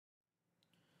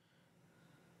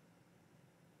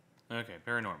Okay,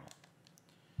 paranormal.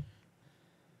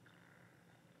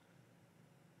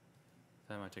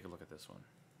 I might take a look at this one.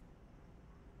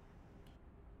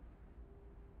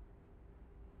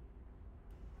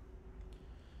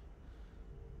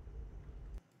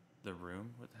 The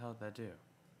room? What the hell did that do?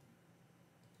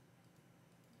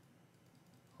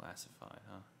 Classified,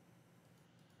 huh?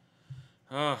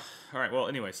 Oh, alright, well,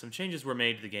 anyway, some changes were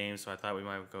made to the game, so I thought we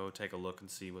might go take a look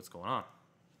and see what's going on.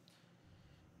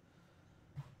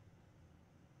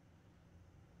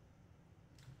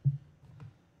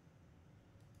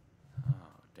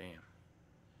 Oh, damn.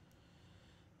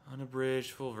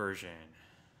 Unabridged full version.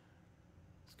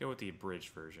 Let's go with the abridged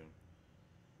version.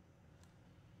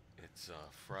 It's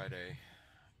Friday,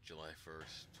 July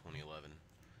 1st, 2011.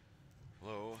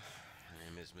 Hello, my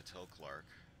name is Mattel Clark.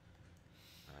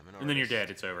 I'm an artist, And then you're dead,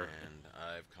 it's over. And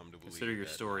I've come to believe Consider your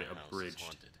that story my house is abridged.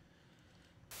 haunted.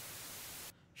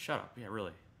 Shut up, yeah,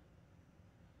 really.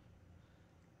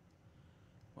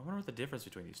 I wonder what the difference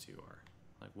between these two are.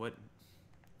 Like, what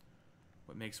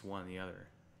makes one the other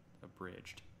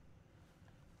abridged?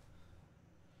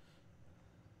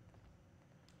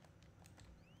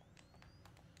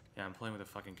 Yeah, I'm playing with a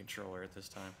fucking controller at this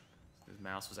time. His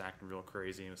mouse was acting real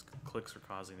crazy and his clicks were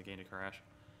causing the game to crash.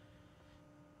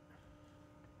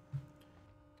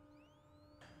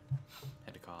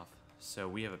 Had to cough. So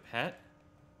we have a pet?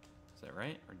 Is that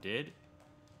right? Or did?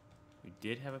 We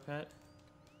did have a pet?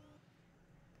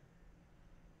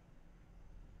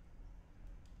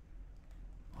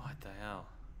 What the hell?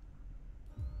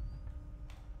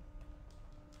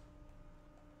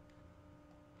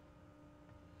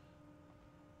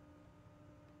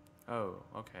 Oh,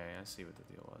 okay, I see what the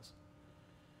deal was.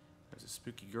 There's a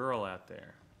spooky girl out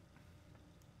there.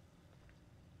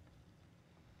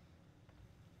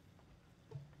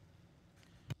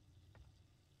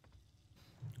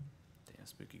 Damn,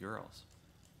 spooky girls.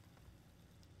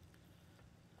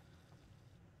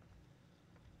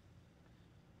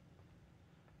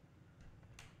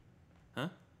 Huh?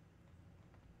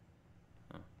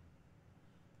 Oh.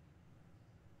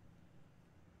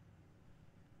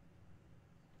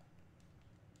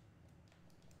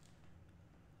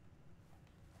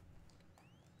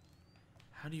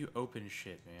 How do you open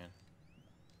shit, man?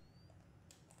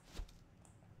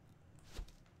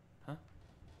 Huh?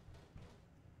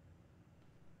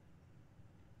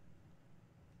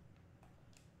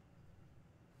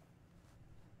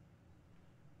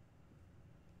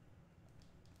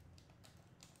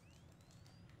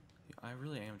 Yeah, I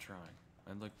really am trying.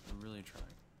 I'm really trying.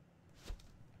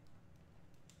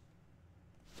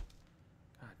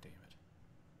 God damn it.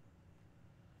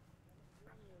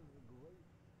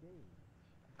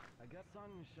 I got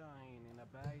sunshine in a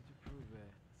bag to prove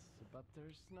it, but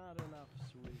there's not enough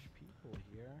Swedish people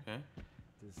here. Okay.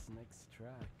 This next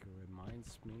track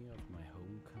reminds me of my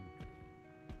home country.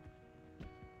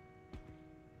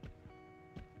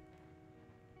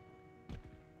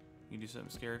 You do something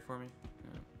scary for me?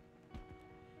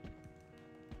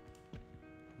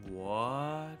 No.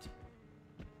 What?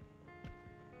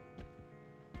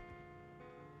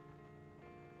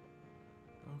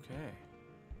 Okay.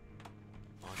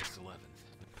 August 11th.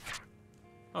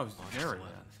 Oh, it's August narrated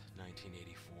 11th,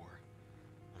 1984.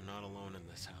 I'm not alone in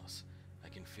this house. I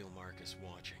can feel Marcus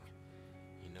watching.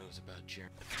 He knows about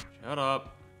Jeremy. Shut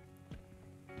up.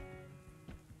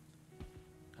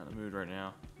 Kind of mood right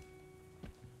now.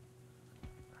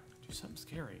 Do something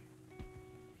scary.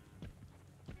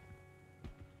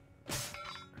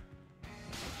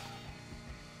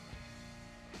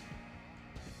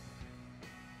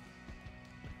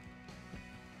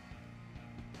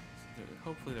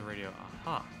 Hopefully the radio.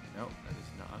 Aha. Nope, that is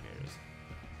not. Okay, it is.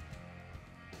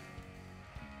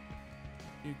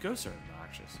 Dude, ghosts are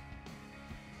obnoxious.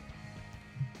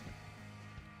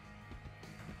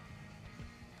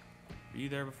 Were you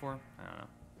there before? I don't know.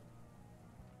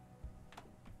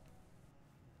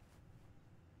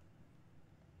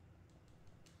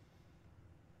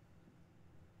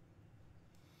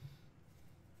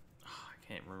 I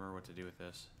can't remember what to do with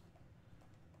this.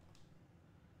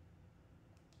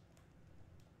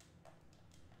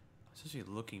 I'm supposed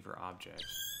to be looking for objects.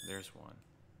 There's one.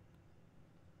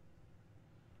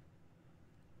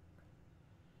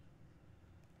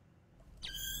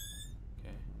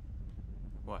 Okay.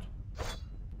 What?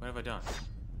 What have I done?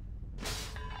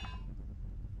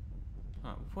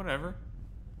 Oh, whatever.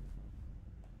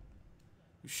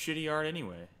 You shitty art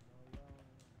anyway.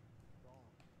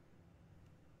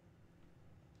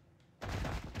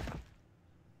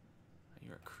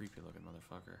 You're a creepy looking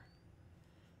motherfucker.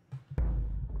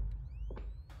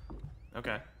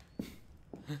 Okay.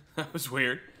 That was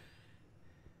weird.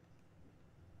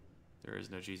 There is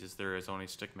no Jesus. There is only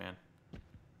Stickman.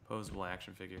 Posable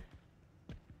action figure.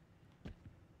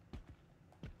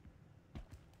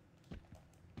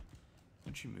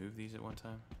 Didn't you move these at one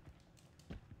time?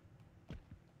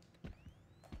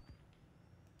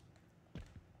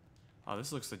 Oh,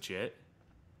 this looks legit.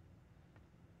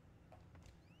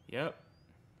 Yep.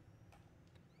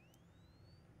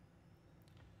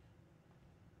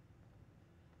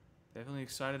 Definitely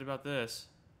excited about this.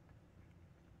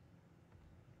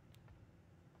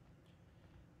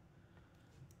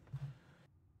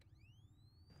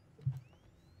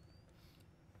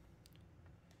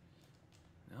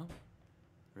 No?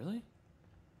 Really?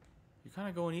 You're kind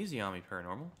of going easy on me,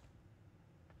 Paranormal.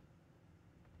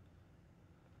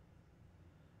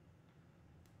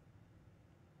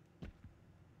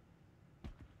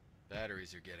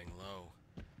 Batteries are getting low.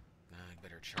 I'd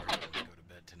better charge them to go to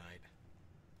bed tonight.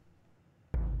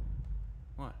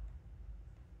 What?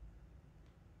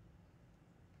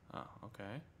 Oh,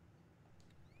 okay.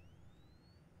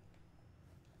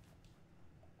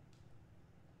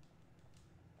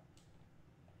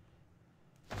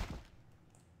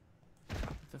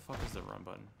 What the fuck is the run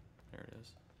button? There it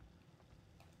is.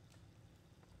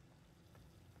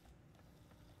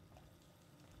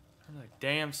 Turn the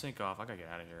damn sink off. I gotta get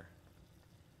out of here.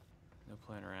 No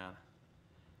playing around.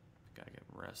 Gotta get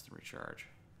rest and recharge.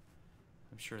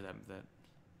 I'm sure that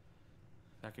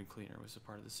vacuum cleaner was a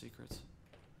part of the secrets.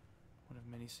 One of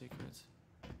many secrets.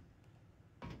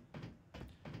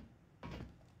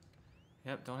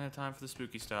 Yep, don't have time for the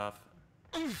spooky stuff.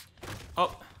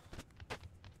 Oh!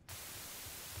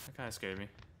 That kinda scared me.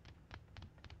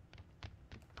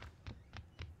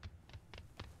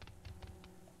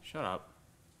 Shut up.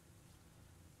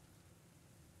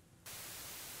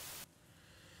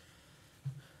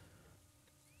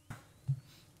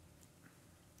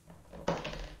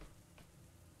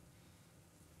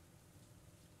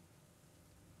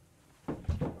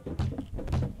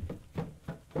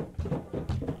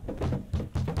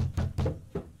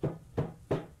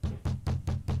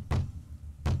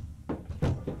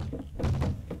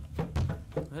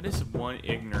 That is one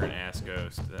ignorant ass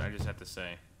ghost that I just have to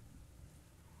say.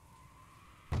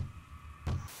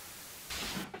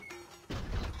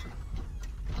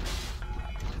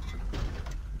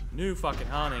 New fucking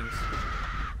hauntings.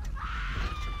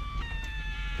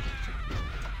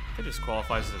 That just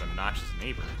qualifies as an obnoxious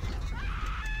neighbor.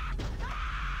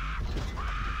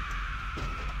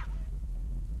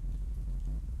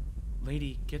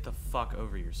 Lady, get the fuck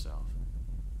over yourself.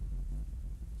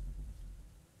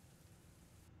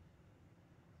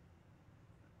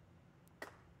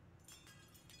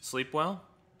 Sleep well?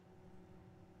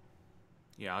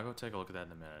 Yeah, I'll go take a look at that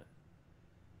in a minute.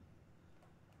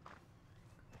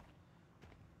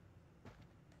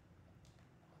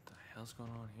 What the hell's going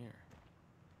on here?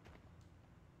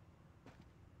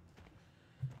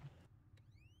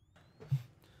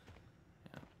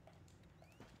 Yeah.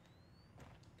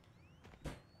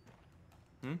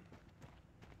 Hmm?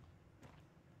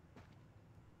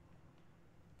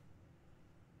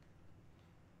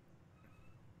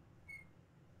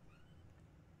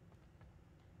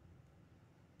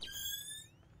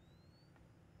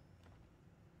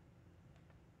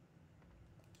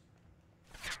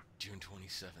 June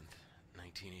 27th,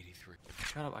 1983.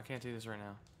 Shut up, I can't do this right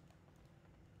now.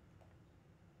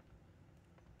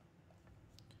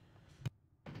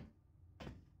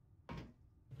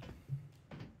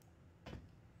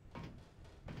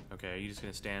 Okay, are you just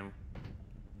gonna stand?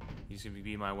 You just gonna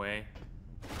be my way?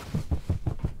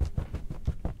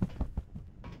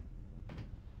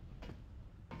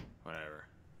 Whatever.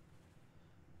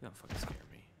 You don't fucking scare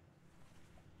me.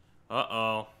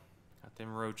 Uh-oh. Got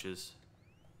them roaches.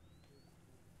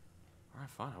 Alright,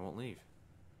 fine, I won't leave.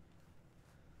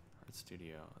 Art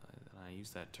studio. I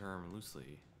use that term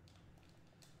loosely.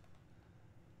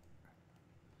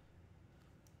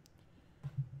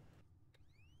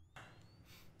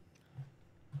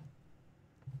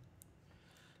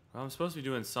 Well, I'm supposed to be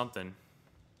doing something.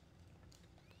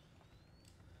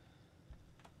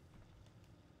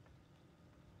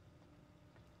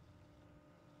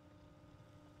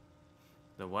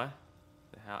 The what?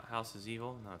 The house is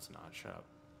evil? No, it's not. Shut up.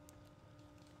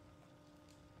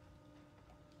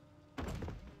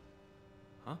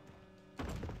 Huh?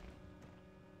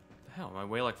 The hell? Am I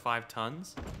weigh like 5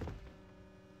 tons?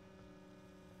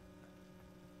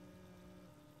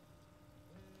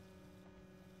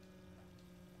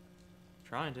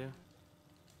 Trying to.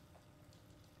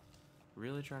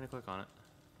 Really trying to click on it.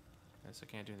 Guess I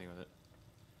can't do anything with it.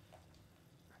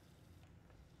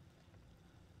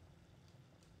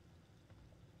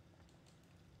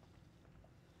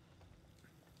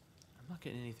 I'm not not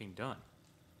getting anything done.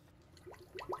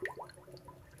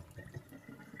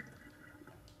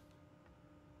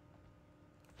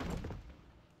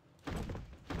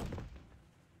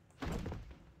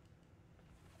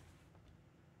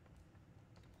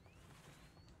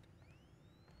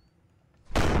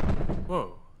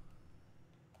 Whoa.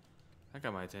 That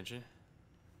got my attention.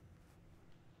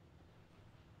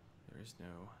 There is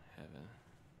no heaven.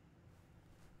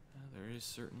 Well, there is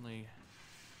certainly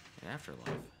an afterlife.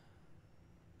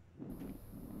 Ooh,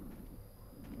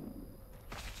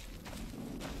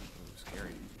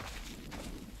 scary.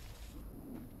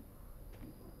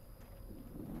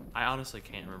 I honestly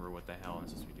can't remember what the hell I'm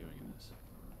supposed to be doing in this.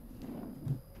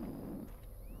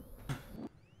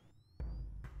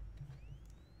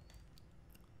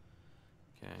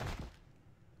 Okay.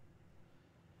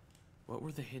 What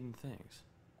were the hidden things?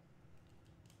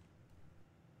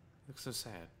 Looks so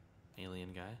sad.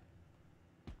 Alien guy.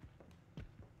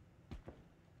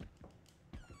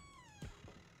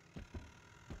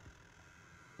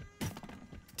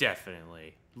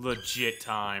 Definitely. Legit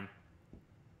time.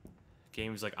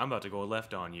 Game's like, I'm about to go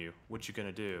left on you. What you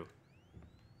gonna do?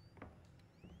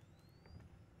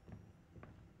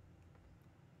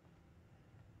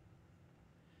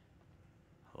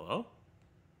 Hello?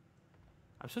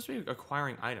 I'm supposed to be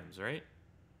acquiring items, right?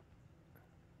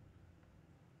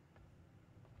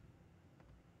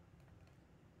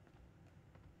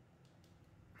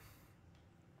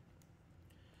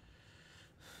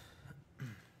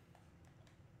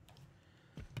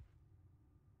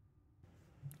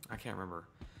 I can't remember.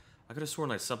 I could have sworn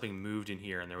like something moved in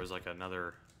here and there was like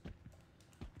another...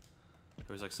 There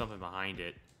was like something behind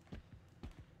it.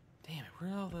 Damn it,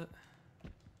 where are all the...